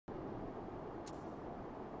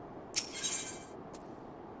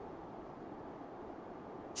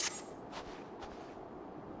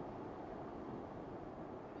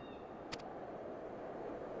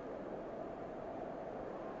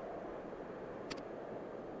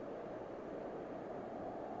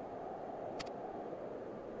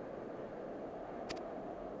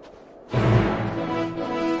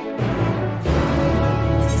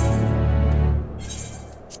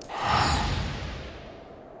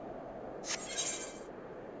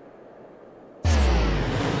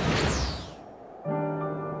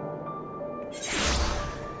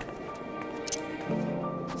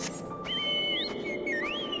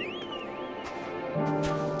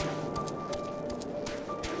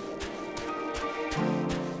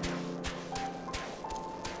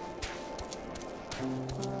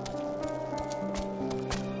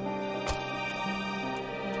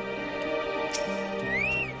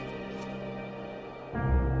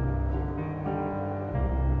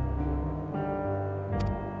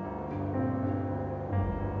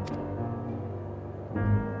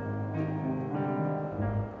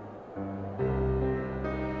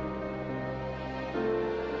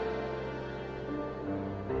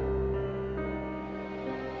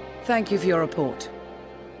Thank you for your report.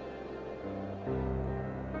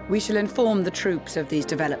 We shall inform the troops of these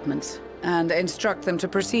developments, and instruct them to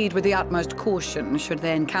proceed with the utmost caution should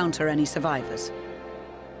they encounter any survivors.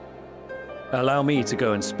 Allow me to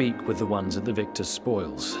go and speak with the ones at the victor's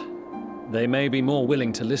spoils. They may be more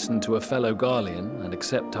willing to listen to a fellow Garlean and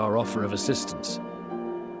accept our offer of assistance.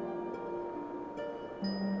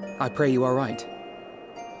 I pray you are right.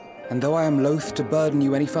 And though I am loath to burden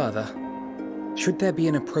you any further, should there be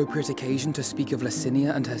an appropriate occasion to speak of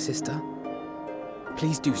Licinia and her sister,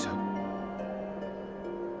 please do so.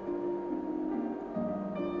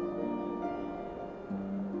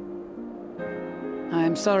 I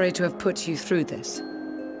am sorry to have put you through this.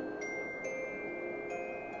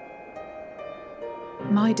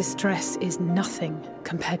 My distress is nothing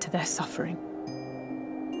compared to their suffering.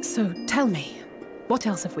 So tell me, what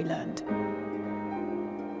else have we learned?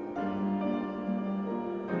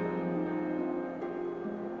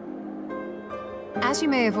 As you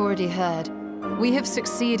may have already heard, we have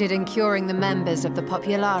succeeded in curing the members of the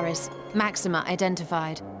Popularis, Maxima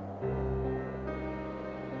identified.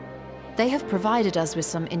 They have provided us with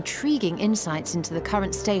some intriguing insights into the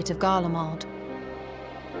current state of Garlemald.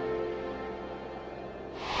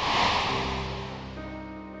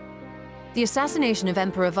 The assassination of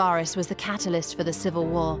Emperor Varus was the catalyst for the civil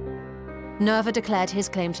war. Nerva declared his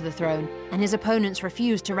claim to the throne, and his opponents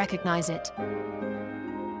refused to recognize it.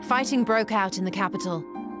 Fighting broke out in the capital,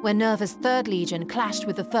 where Nerva's Third Legion clashed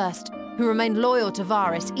with the First, who remained loyal to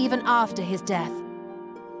Varus even after his death.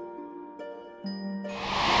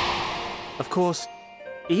 Of course,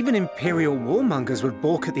 even Imperial warmongers would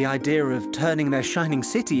balk at the idea of turning their shining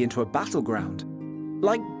city into a battleground.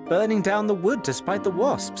 Like burning down the wood to spite the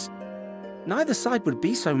wasps. Neither side would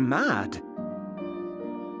be so mad.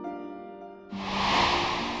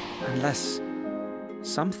 Unless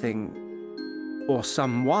something or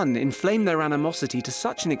someone inflamed their animosity to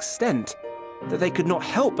such an extent that they could not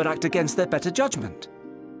help but act against their better judgment.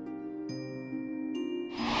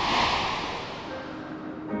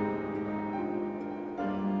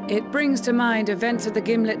 It brings to mind events at the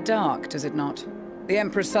Gimlet Dark, does it not? The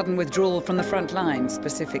Emperor's sudden withdrawal from the front lines,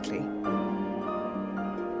 specifically.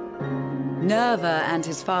 Nerva and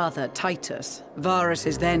his father, Titus,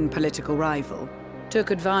 Varus's then political rival, took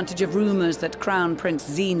advantage of rumors that Crown Prince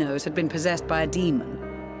Zenos had been possessed by a demon.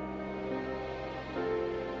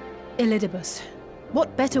 Elidibus,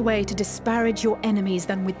 what better way to disparage your enemies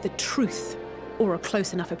than with the truth, or a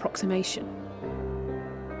close enough approximation?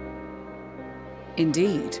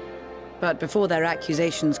 Indeed. But before their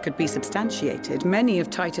accusations could be substantiated, many of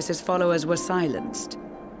Titus's followers were silenced.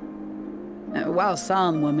 While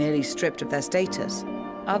some were merely stripped of their status,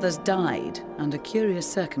 others died under curious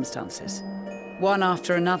circumstances. One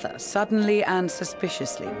after another, suddenly and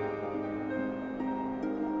suspiciously.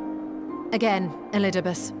 Again,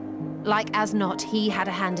 Elidibus. Like as not, he had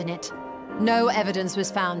a hand in it. No evidence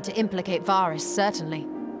was found to implicate Varus, certainly.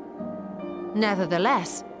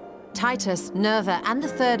 Nevertheless, Titus, Nerva, and the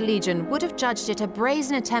Third Legion would have judged it a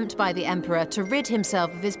brazen attempt by the Emperor to rid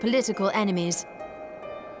himself of his political enemies.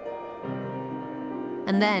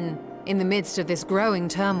 And then, in the midst of this growing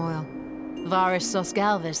turmoil, Varus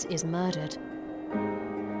Sosgalvis is murdered.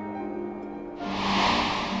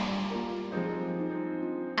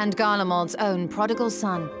 And Garlemald's own prodigal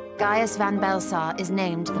son, Gaius van Belsar, is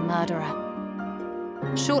named the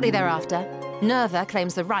murderer. Shortly thereafter, Nerva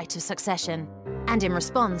claims the right of succession, and in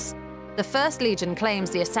response, the First Legion claims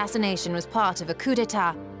the assassination was part of a coup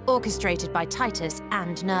d'etat orchestrated by Titus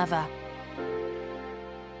and Nerva.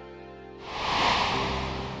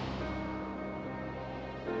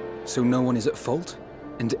 So no one is at fault,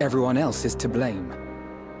 and everyone else is to blame.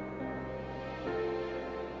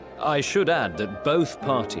 I should add that both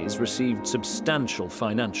parties received substantial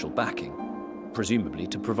financial backing, presumably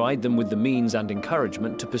to provide them with the means and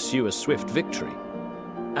encouragement to pursue a swift victory,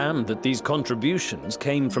 and that these contributions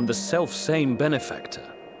came from the self-same benefactor.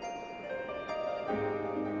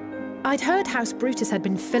 I'd heard House Brutus had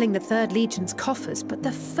been filling the Third Legion's coffers, but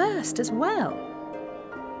the First as well.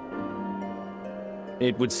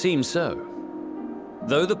 It would seem so.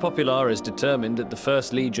 Though the Popularis determined that the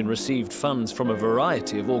First Legion received funds from a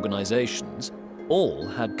variety of organizations, all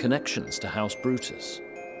had connections to House Brutus.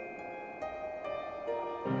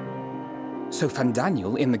 So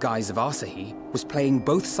Fandaniel, in the guise of Asahi, was playing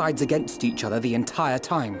both sides against each other the entire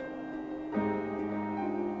time.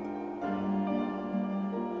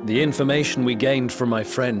 The information we gained from my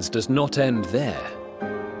friends does not end there.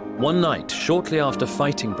 One night, shortly after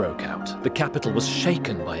fighting broke out, the capital was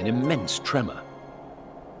shaken by an immense tremor.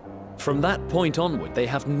 From that point onward, they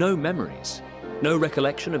have no memories. No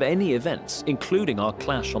recollection of any events, including our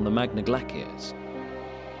clash on the Magna Glaciers.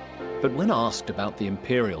 But when asked about the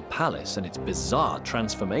Imperial Palace and its bizarre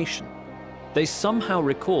transformation, they somehow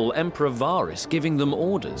recall Emperor Varys giving them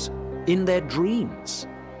orders in their dreams.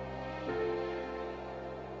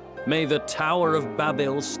 May the Tower of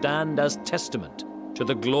Babel stand as testament to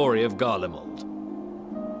the glory of Garlemald.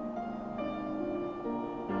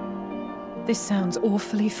 This sounds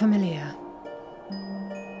awfully familiar.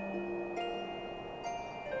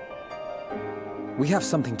 We have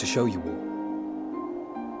something to show you all.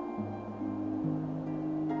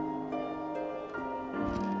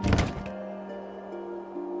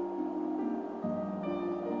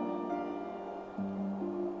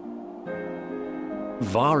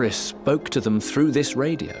 Varys spoke to them through this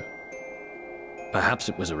radio. Perhaps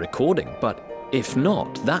it was a recording, but if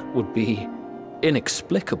not, that would be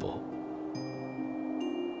inexplicable.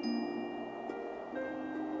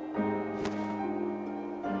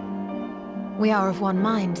 We are of one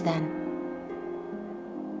mind, then.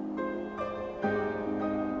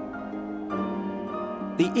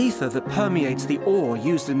 The ether that permeates the ore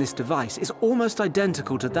used in this device is almost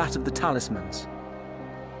identical to that of the talismans.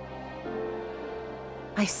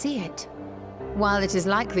 I see it. While it is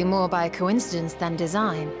likely more by coincidence than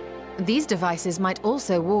design, these devices might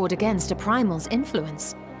also ward against a primal's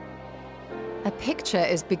influence. A picture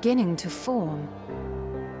is beginning to form.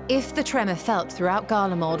 If the tremor felt throughout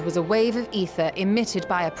Garlemald was a wave of ether emitted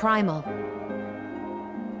by a primal,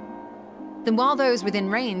 then while those within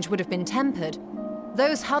range would have been tempered,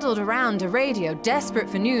 those huddled around a radio desperate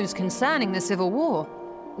for news concerning the Civil War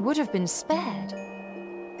would have been spared.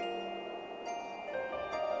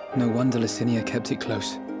 No wonder Licinia kept it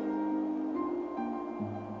close.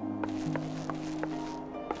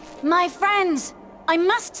 My friends! I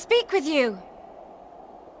must speak with you!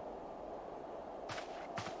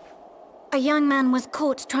 A young man was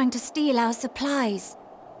caught trying to steal our supplies.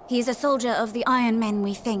 He is a soldier of the Iron Men,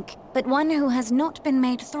 we think, but one who has not been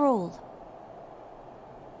made thrall.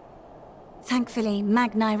 Thankfully,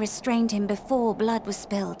 Magni restrained him before blood was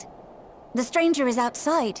spilled. The stranger is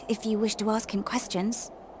outside, if you wish to ask him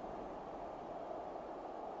questions.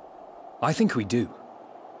 I think we do.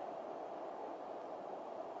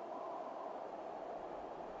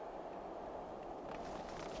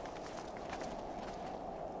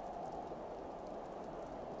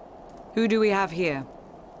 Who do we have here?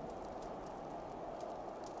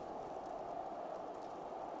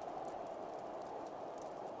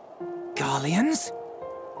 Garleans?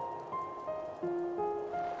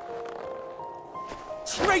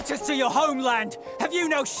 Traitors to your homeland! Have you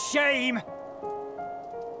no shame?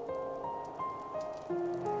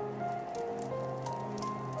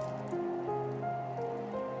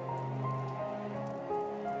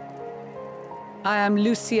 I am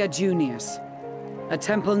Lucia Junius, a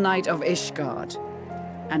Temple Knight of Ishgard.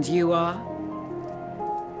 And you are?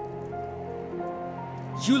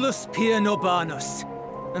 Jullus Pier Norbanus.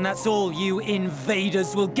 And that's all you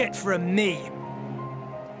invaders will get from me.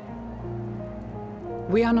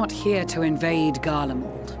 We are not here to invade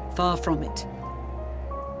Garlemald. Far from it.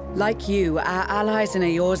 Like you, our allies in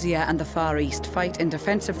Eorzea and the Far East fight in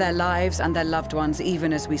defense of their lives and their loved ones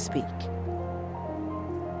even as we speak.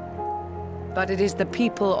 But it is the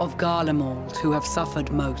people of Garlemald who have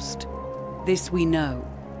suffered most. This we know.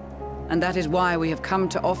 And that is why we have come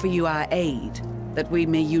to offer you our aid, that we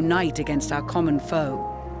may unite against our common foe.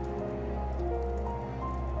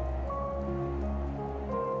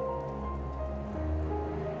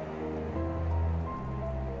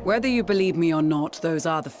 Whether you believe me or not, those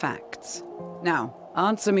are the facts. Now,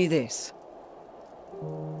 answer me this.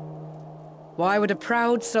 Why would a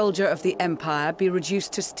proud soldier of the Empire be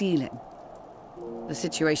reduced to stealing? The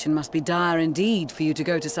situation must be dire indeed for you to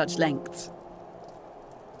go to such lengths.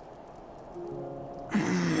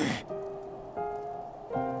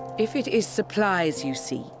 If it is supplies you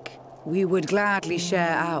seek, we would gladly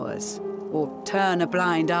share ours, or turn a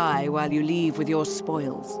blind eye while you leave with your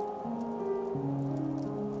spoils.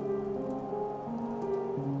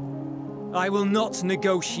 I will not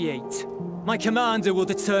negotiate. My commander will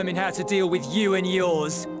determine how to deal with you and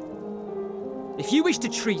yours. If you wish to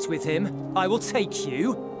treat with him, I will take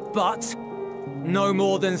you, but no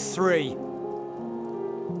more than 3.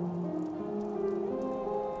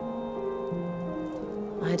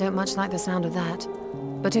 I don't much like the sound of that.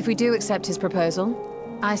 But if we do accept his proposal,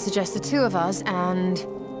 I suggest the 2 of us and...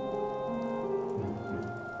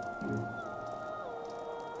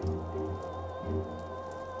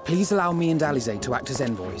 Please allow me and Alize to act as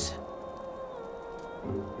envoys.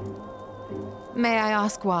 May I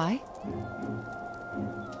ask why?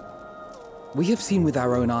 We have seen with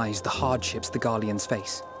our own eyes the hardships the Garleans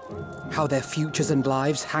face, how their futures and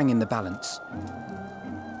lives hang in the balance.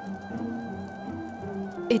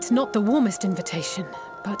 It's not the warmest invitation,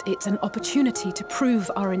 but it's an opportunity to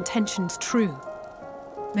prove our intentions true.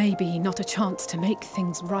 Maybe not a chance to make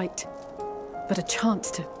things right, but a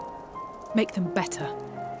chance to make them better.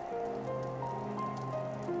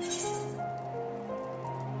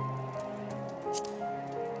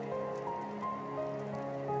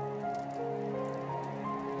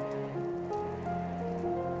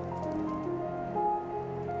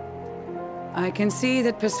 I can see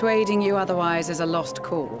that persuading you otherwise is a lost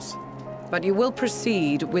cause, but you will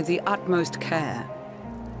proceed with the utmost care.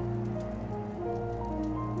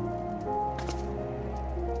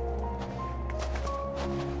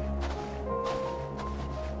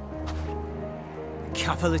 A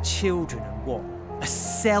couple of children and what? A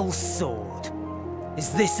sellsword?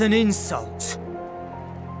 Is this an insult?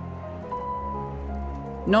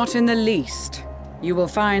 Not in the least. You will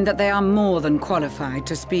find that they are more than qualified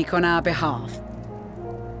to speak on our behalf.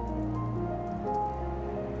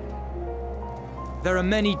 There are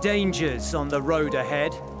many dangers on the road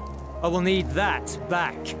ahead. I will need that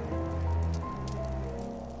back.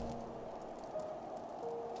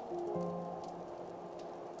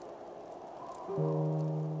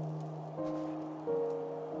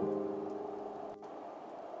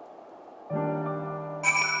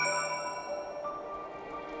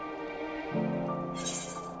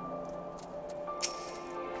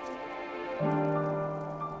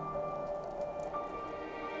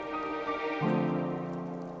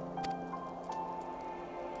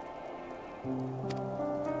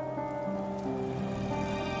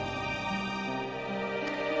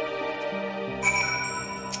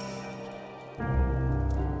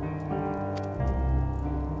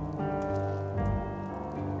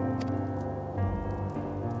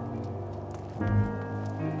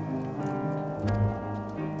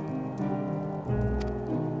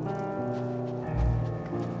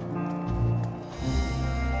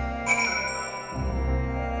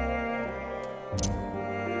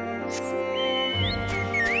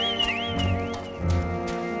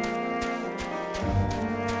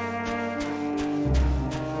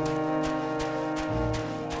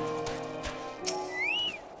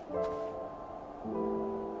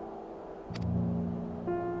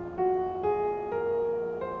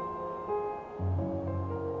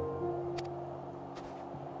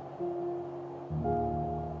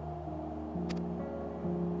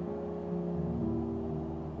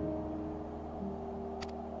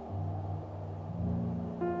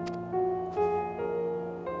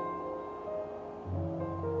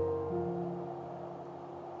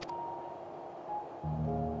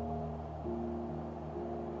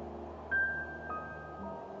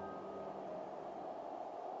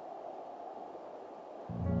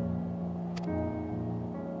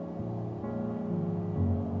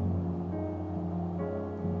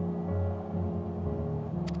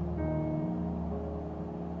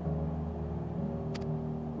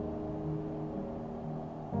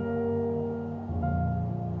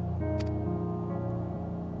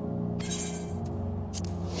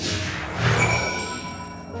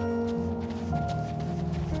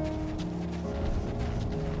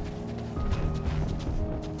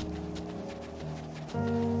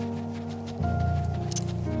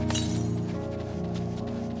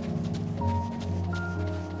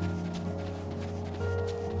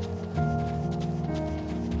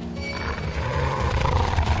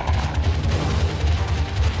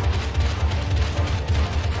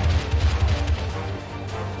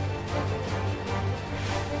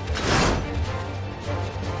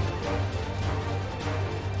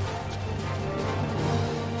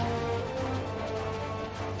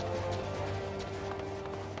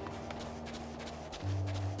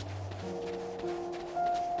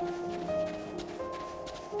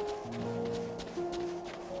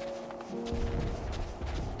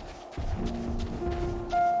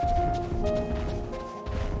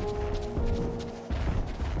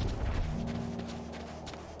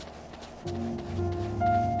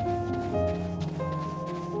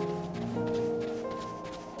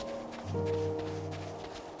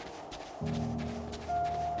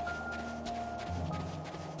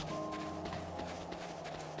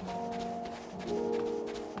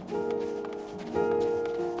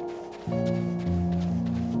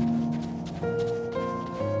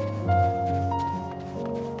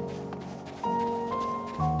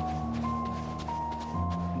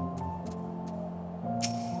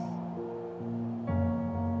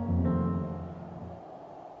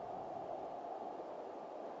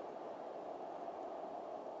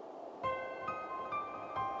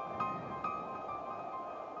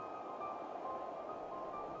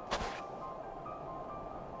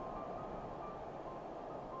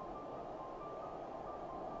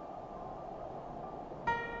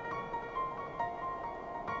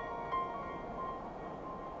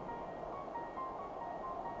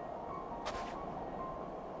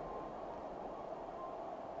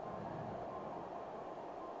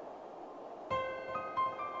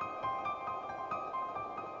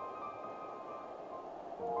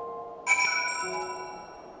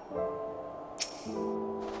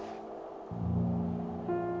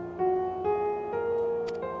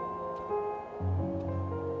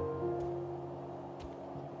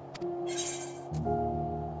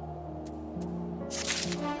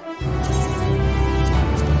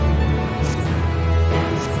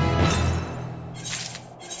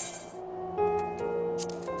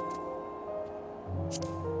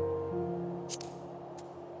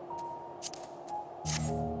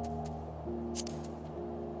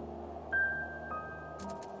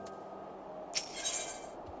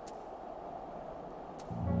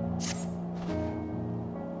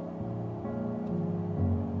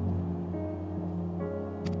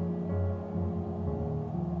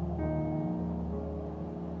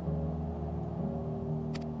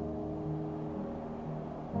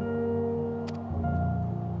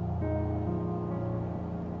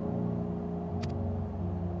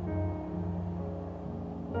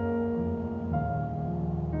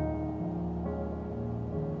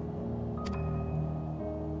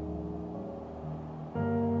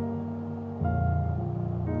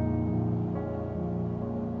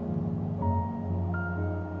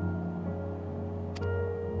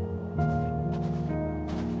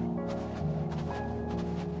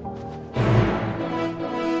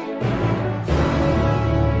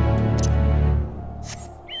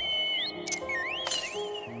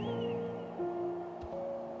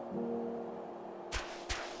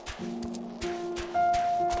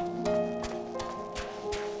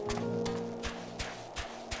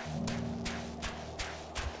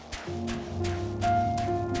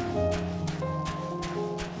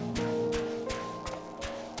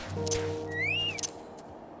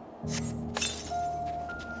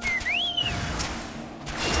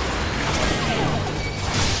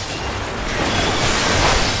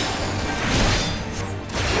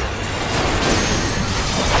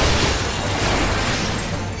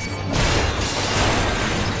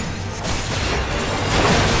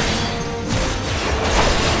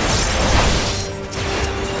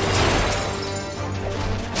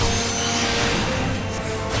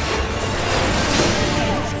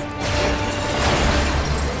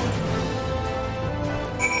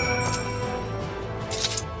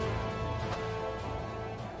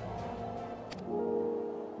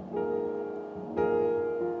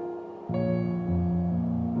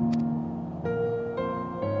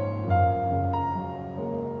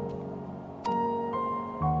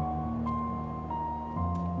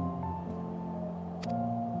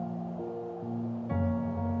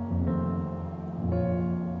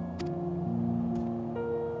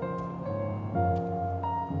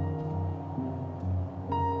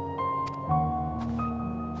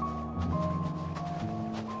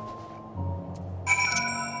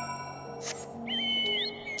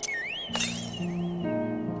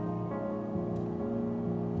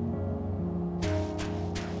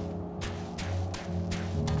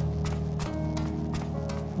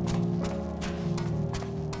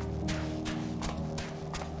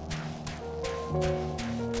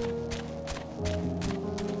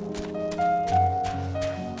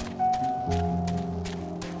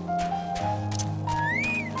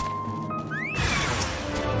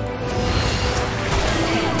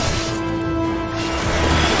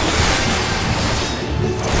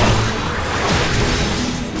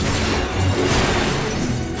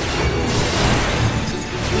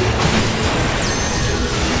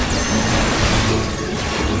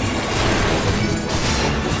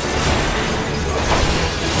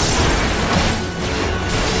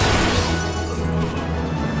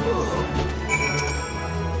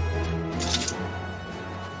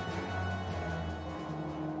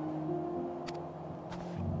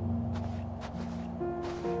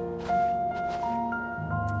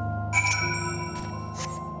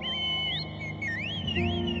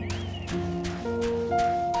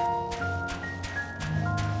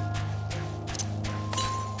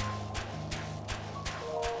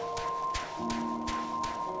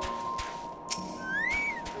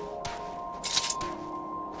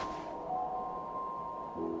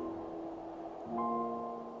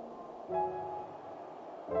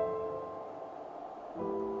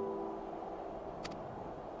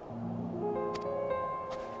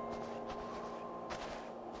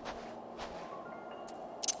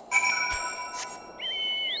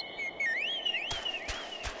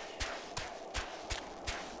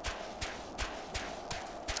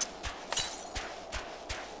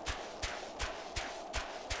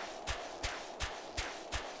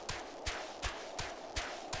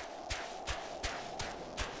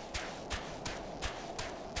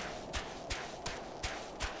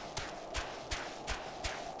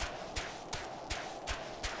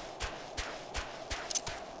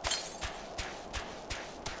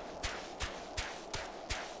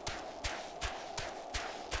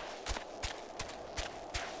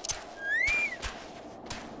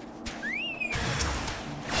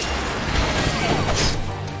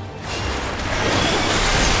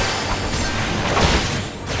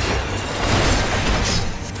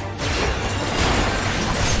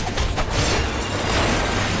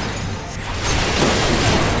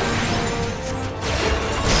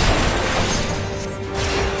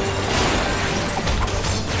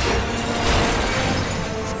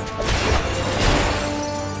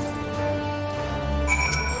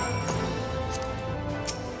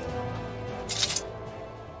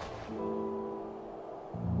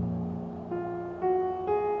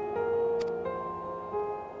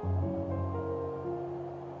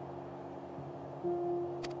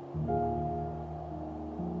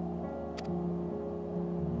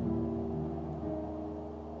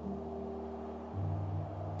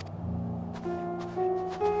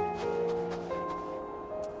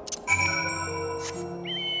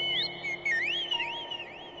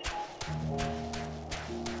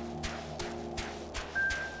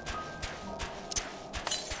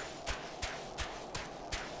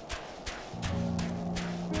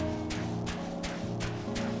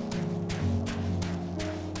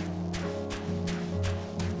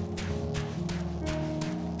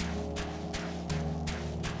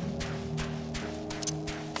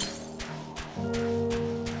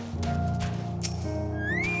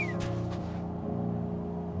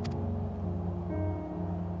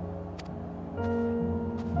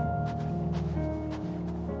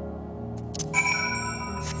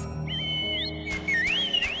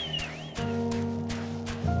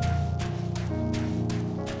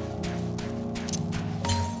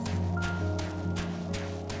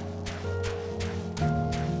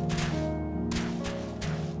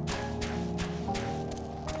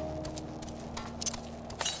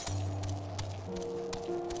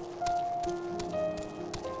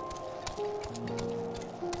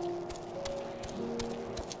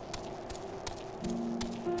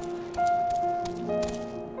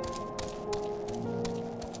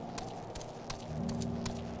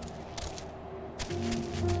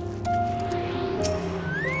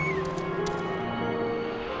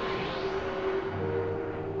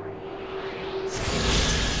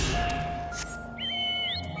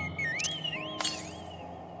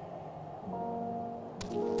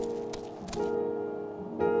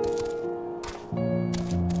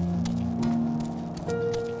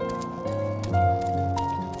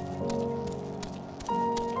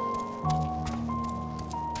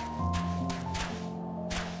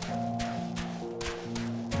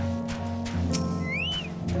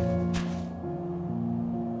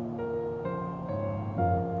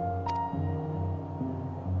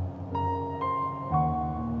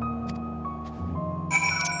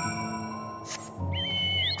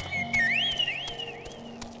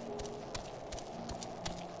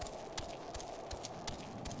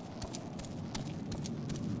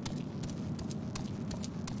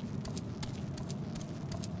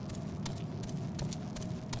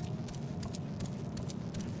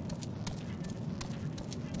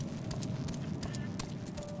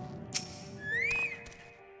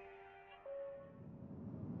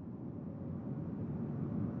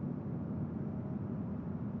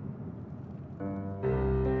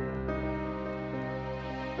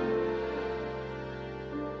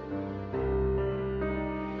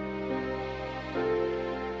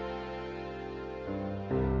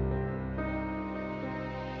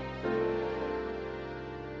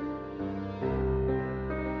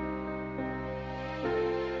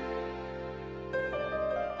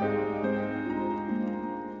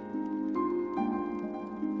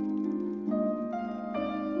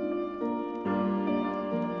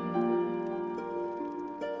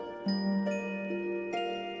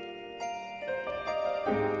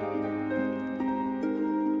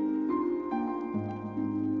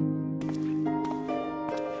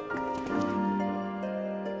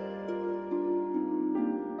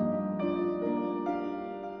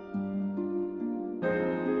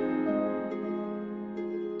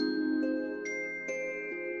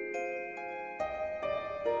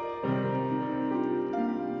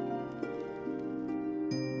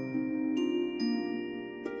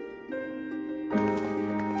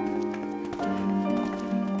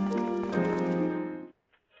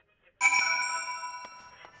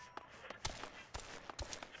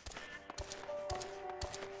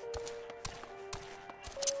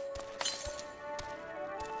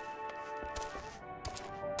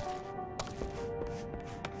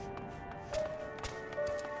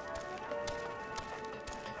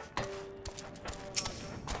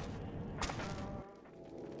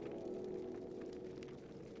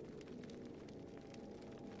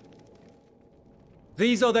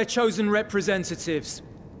 These are their chosen representatives.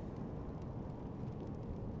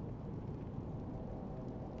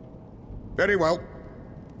 Very well.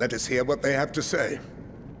 Let us hear what they have to say.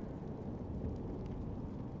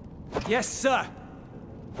 Yes, sir.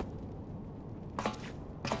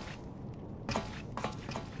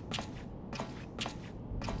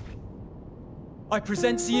 I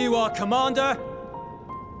present to you our commander,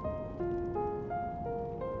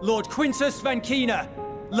 Lord Quintus Van Kina,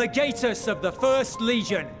 Legatus of the First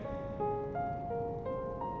Legion.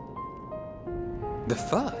 The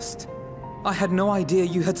First? I had no idea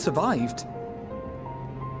you had survived.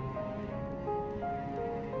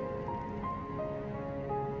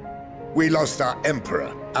 We lost our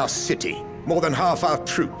Emperor, our city, more than half our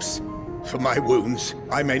troops. For my wounds,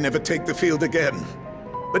 I may never take the field again.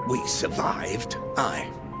 But we survived, aye.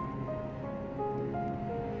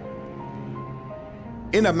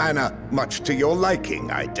 In a manner much to your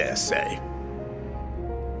liking, I dare say.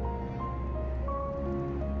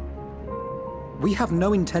 We have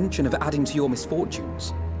no intention of adding to your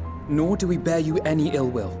misfortunes, nor do we bear you any ill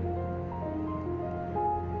will.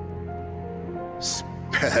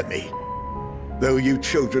 Spare me. Though you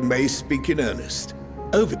children may speak in earnest,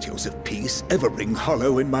 overtures of peace ever ring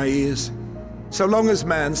hollow in my ears. So long as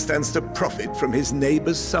man stands to profit from his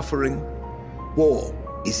neighbor's suffering, war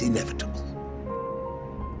is inevitable.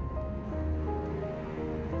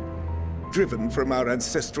 Driven from our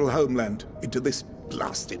ancestral homeland into this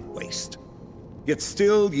blasted waste. Yet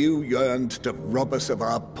still you yearned to rob us of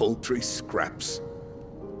our paltry scraps.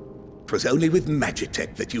 'Twas only with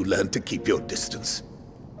Magitech that you learned to keep your distance.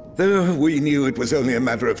 Though we knew it was only a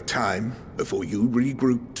matter of time before you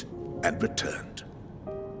regrouped and returned.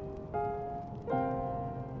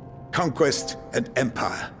 Conquest and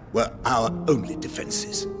empire were our only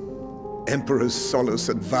defenses. Emperors Solus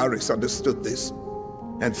and Varus understood this,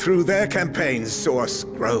 and through their campaigns saw us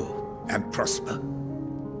grow and prosper.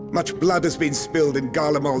 Much blood has been spilled in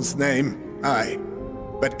Garlemald's name, aye.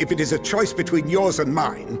 But if it is a choice between yours and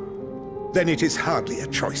mine, then it is hardly a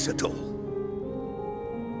choice at all.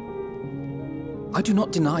 I do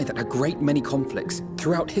not deny that a great many conflicts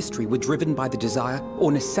throughout history were driven by the desire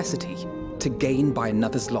or necessity to gain by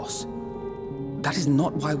another's loss. That is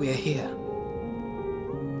not why we are here.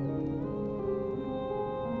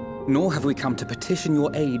 Nor have we come to petition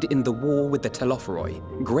your aid in the war with the Telophoroi,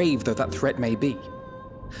 grave though that threat may be.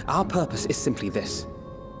 Our purpose is simply this.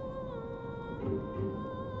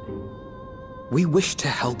 We wish to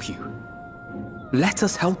help you. Let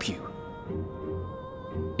us help you.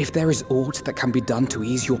 If there is aught that can be done to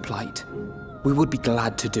ease your plight, we would be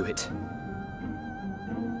glad to do it.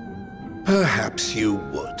 Perhaps you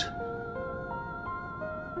would.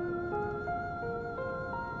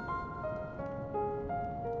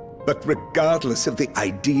 But regardless of the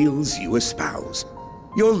ideals you espouse,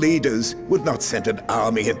 your leaders would not send an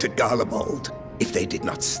army into Garlemald if they did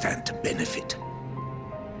not stand to benefit.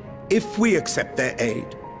 If we accept their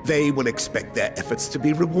aid, they will expect their efforts to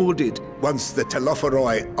be rewarded once the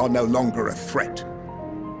Telophoroi are no longer a threat.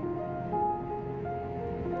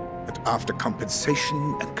 But after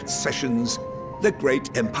compensation and concessions, the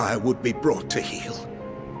great empire would be brought to heel.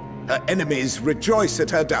 Her enemies rejoice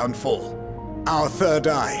at her downfall. Our third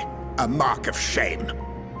eye, a mark of shame.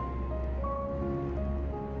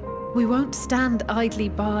 We won't stand idly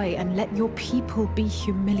by and let your people be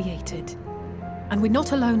humiliated. And we're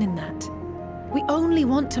not alone in that. We only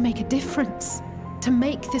want to make a difference, to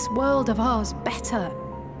make this world of ours better.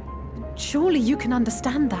 Surely you can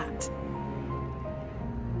understand that.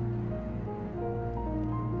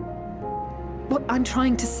 What I'm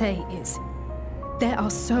trying to say is, there are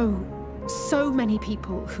so many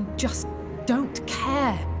people who just don't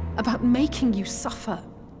care about making you suffer.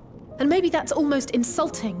 And maybe that's almost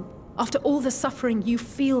insulting after all the suffering you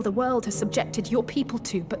feel the world has subjected your people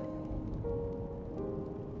to, but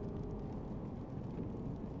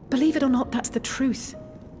believe it or not, that's the truth.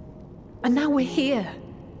 And now we're here,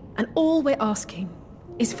 and all we're asking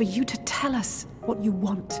is for you to tell us what you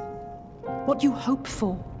want, what you hope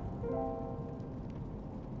for.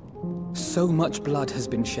 So much blood has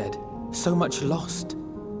been shed, so much lost.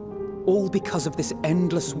 All because of this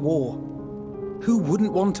endless war. Who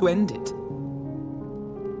wouldn't want to end it?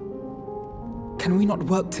 Can we not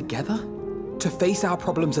work together to face our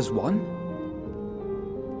problems as one?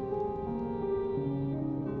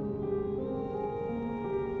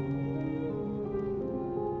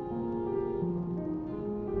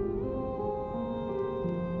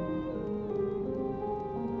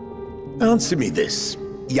 Answer me this,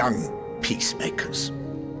 young peacemakers.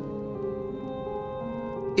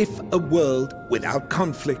 If a world without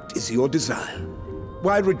conflict is your desire,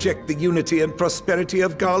 Why reject the unity and prosperity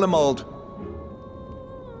of Garlemald?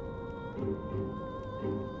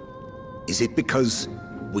 Is it because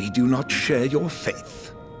we do not share your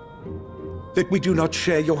faith? That we do not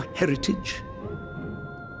share your heritage?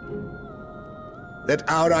 That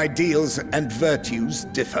our ideals and virtues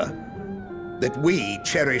differ? That we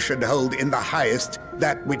cherish and hold in the highest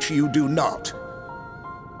that which you do not?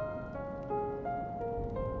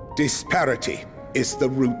 Disparity is the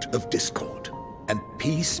root of discord, and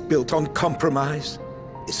peace built on compromise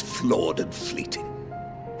is flawed and fleeting.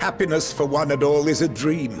 Happiness for one and all is a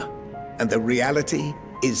dream, and the reality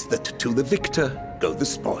is that to the victor go the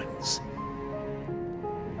spoils.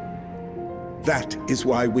 That is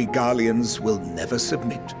why we Garleans will never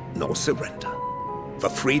submit nor surrender. For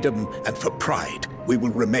freedom and for pride, we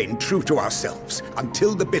will remain true to ourselves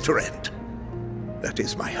until the bitter end. That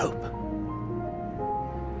is my hope.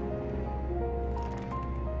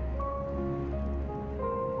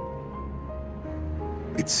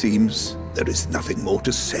 It seems there is nothing more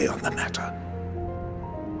to say on the matter.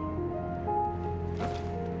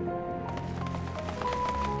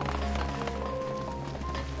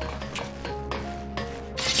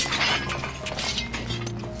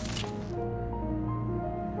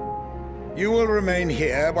 You will remain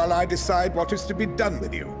here while I decide what is to be done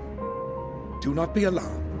with you. Do not be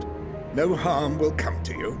alarmed. No harm will come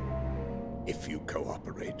to you if you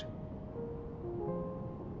cooperate.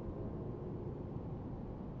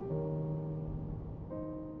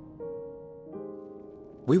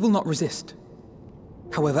 We will not resist.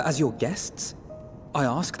 However, as your guests, I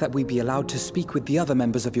ask that we be allowed to speak with the other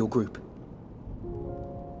members of your group.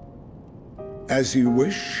 As you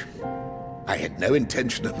wish. I had no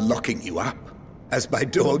intention of locking you up, as by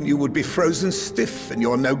dawn you would be frozen stiff and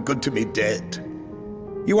you're no good to me dead.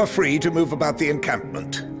 You are free to move about the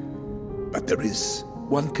encampment, but there is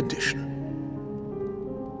one condition.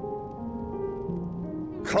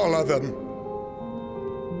 Collar them.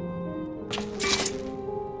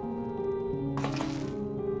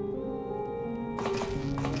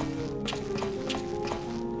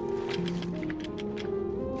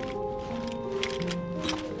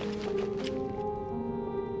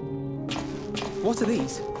 What are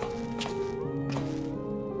these?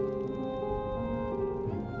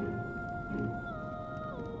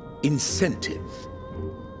 Incentive.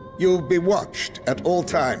 You'll be watched at all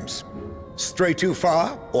times. Stray too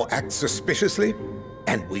far or act suspiciously,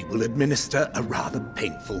 and we will administer a rather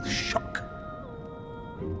painful shock.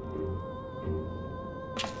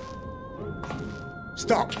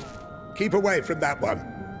 Stop! Keep away from that one.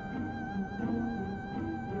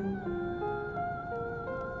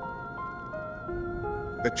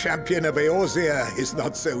 The champion of Eorzea is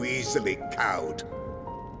not so easily cowed.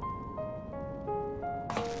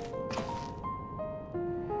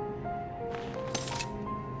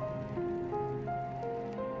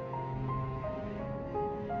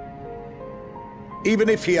 Even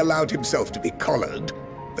if he allowed himself to be collared,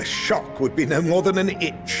 the shock would be no more than an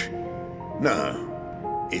itch.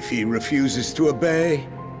 No, if he refuses to obey,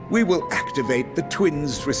 we will activate the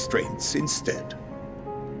twins' restraints instead.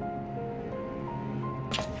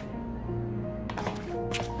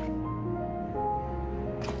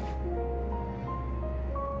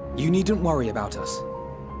 You needn't worry about us.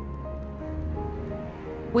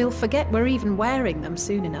 We'll forget we're even wearing them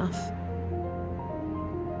soon enough.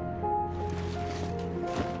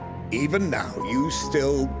 Even now, you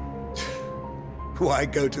still... Why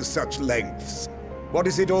go to such lengths? What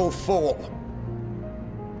is it all for?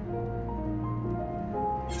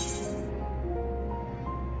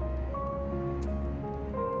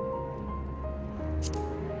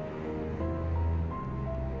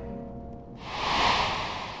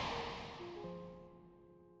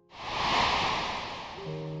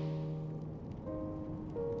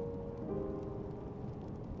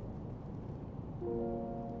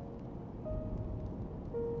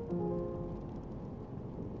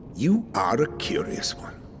 You are a curious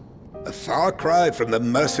one. A far cry from the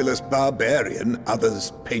merciless barbarian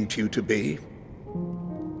others paint you to be.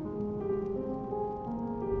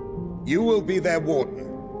 You will be their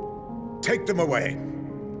warden. Take them away.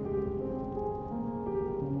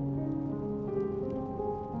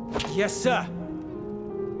 Yes, sir.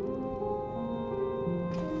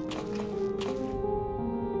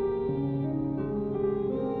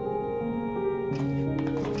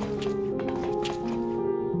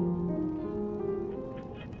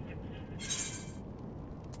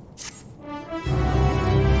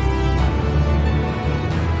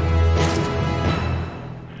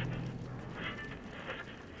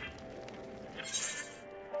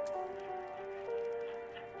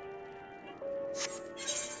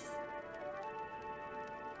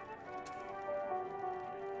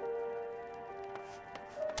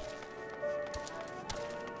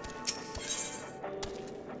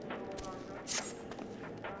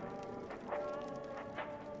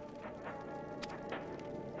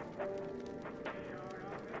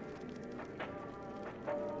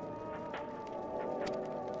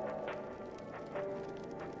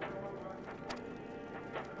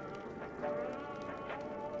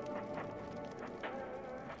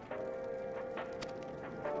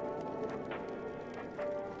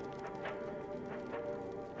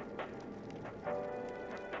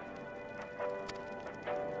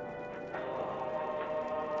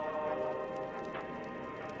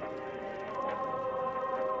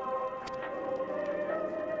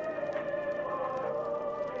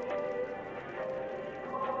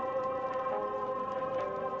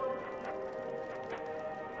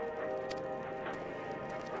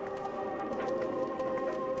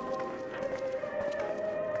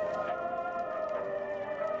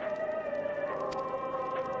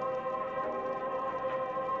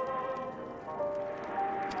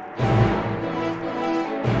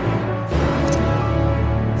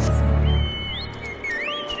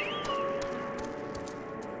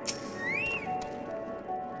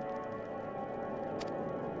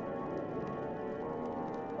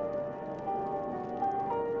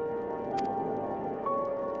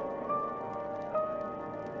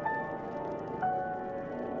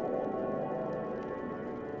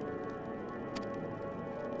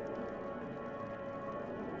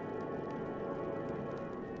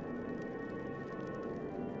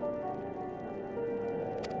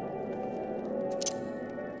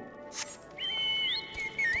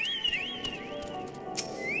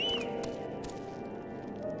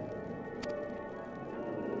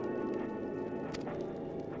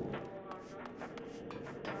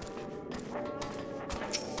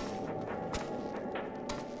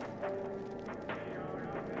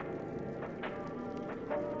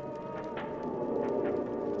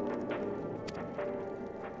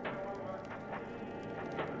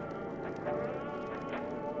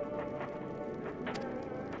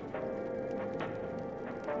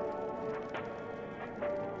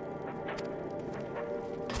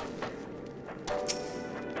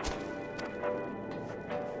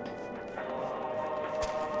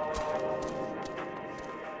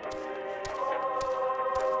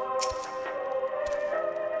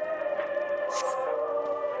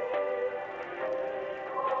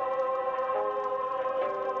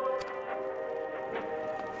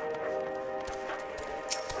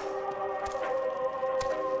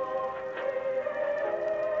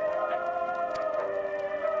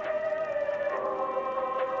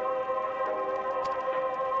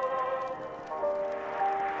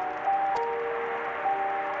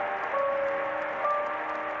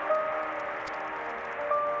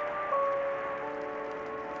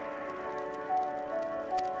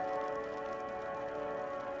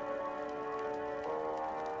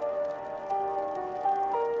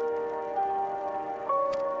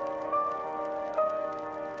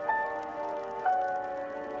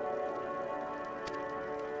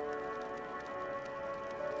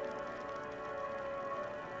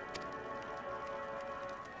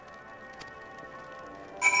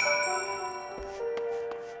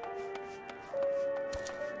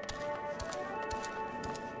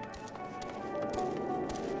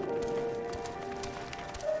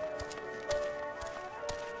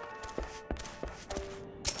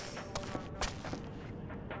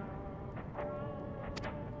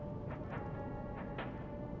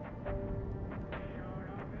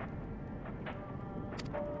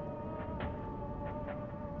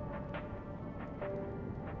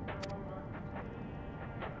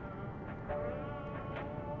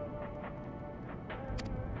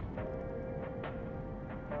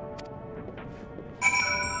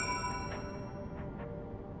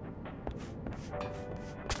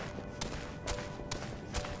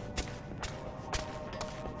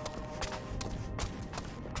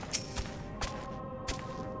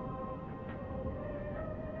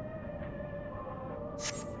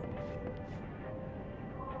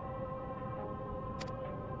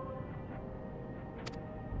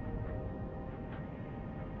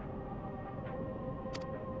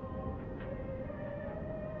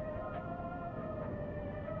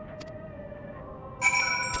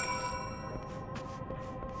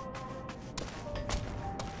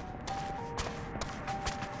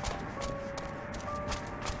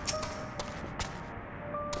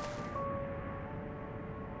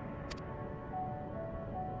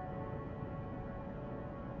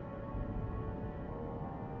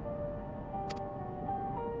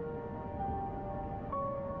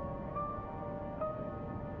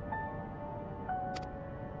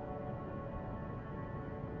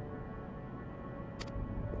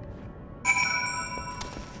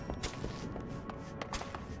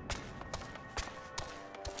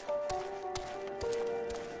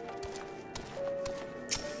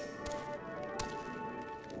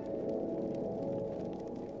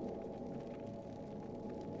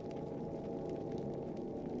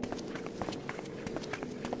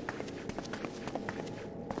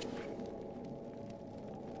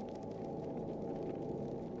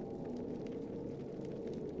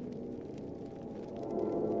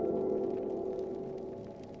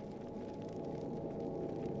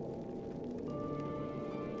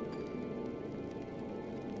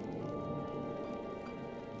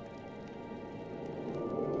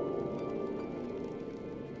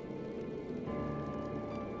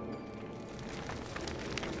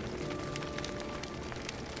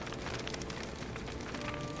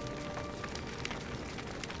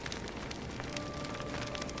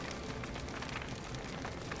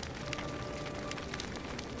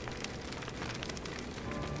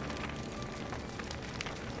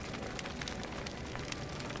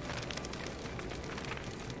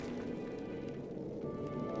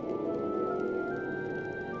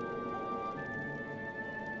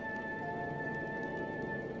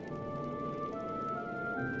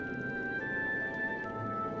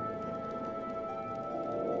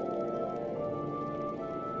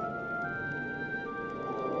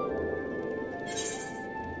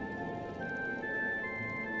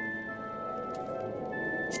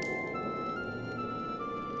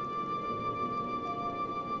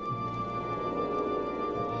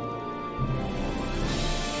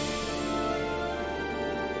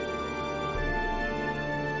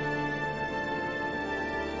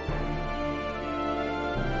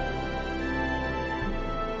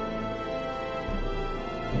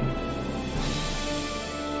 you.